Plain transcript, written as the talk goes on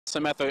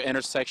I'm at the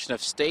intersection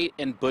of State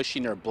and Busche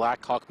near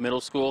Blackhawk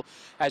Middle School.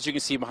 As you can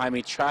see behind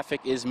me,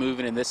 traffic is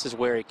moving, and this is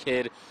where a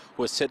kid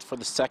was hit for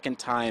the second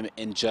time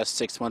in just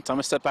 6 months. I'm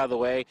going to step out of the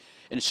way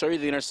and show you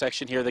the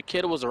intersection here. The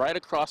kid was right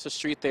across the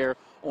street there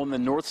on the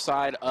north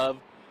side of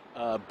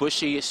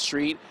Busche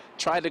Street,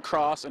 tried to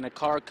cross, and a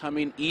car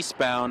coming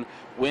eastbound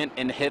went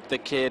and hit the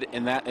kid,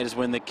 and that is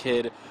when the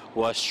kid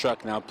was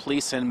struck. Now,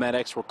 police and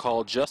medics were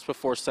called just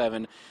before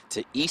 7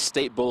 to East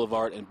State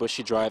Boulevard and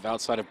Busche Drive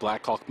outside of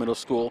Blackhawk Middle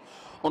School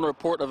on a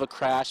report of a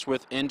crash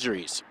with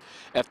injuries.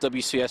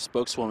 FWCS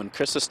spokeswoman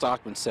Krista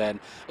Stockman said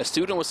a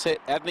student was hit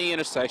at the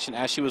intersection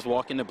as she was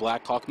walking to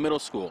Blackhawk Middle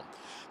School.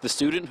 The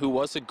student, who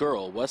was a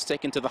girl, was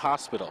taken to the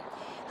hospital.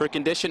 Her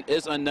condition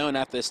is unknown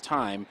at this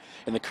time,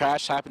 and the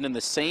crash happened in the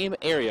same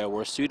area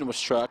where a student was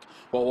struck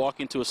while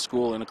walking to a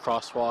school in a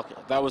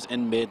crosswalk. That was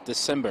in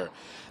mid-December.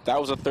 That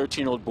was a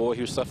 13-year-old boy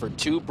who suffered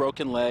 2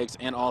 broken legs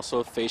and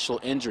also facial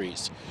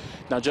injuries.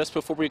 Now, just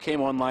before we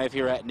came on live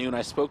here at noon,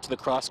 I spoke to the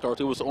crossguard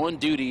who was on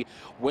duty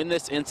when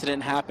this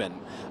incident happened.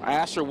 I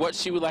asked her what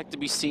she would like to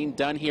be seen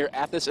done here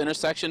at this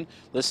intersection.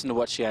 Listen to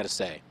what she had to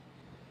say.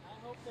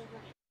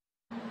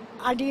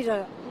 I need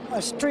a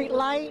street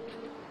light,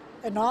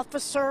 an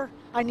officer.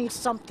 I need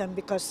something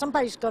because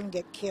somebody's going to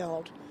get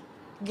killed,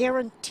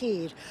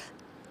 guaranteed.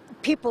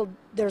 People,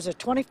 there's a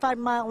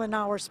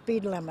 25-mile-an-hour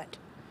speed limit.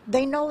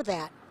 They know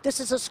that. This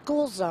is a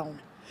school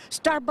zone.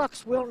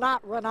 Starbucks will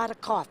not run out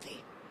of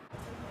coffee.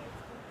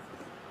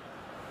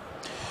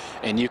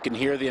 And you can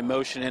hear the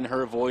emotion in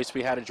her voice.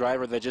 We had a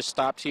driver that just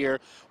stopped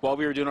here while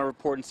we were doing our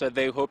report and said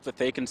they hope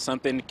that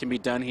something can be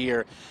done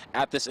here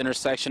at this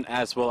intersection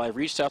as well. I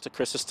reached out to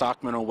Krista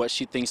Stockman on what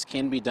she thinks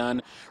can be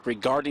done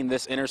regarding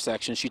this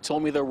intersection. She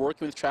told me they're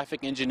working with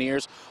traffic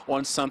engineers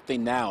on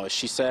something now.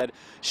 She said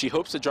she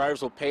hopes the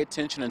drivers will pay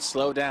attention and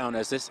slow down,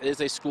 as this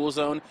is a school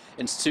zone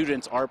and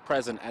students are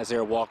present as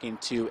they're walking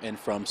to and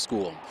from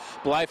school.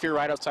 Live here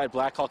right outside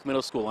Blackhawk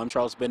Middle School, I'm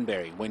Charles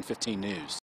Benberry, Wayne 15 News.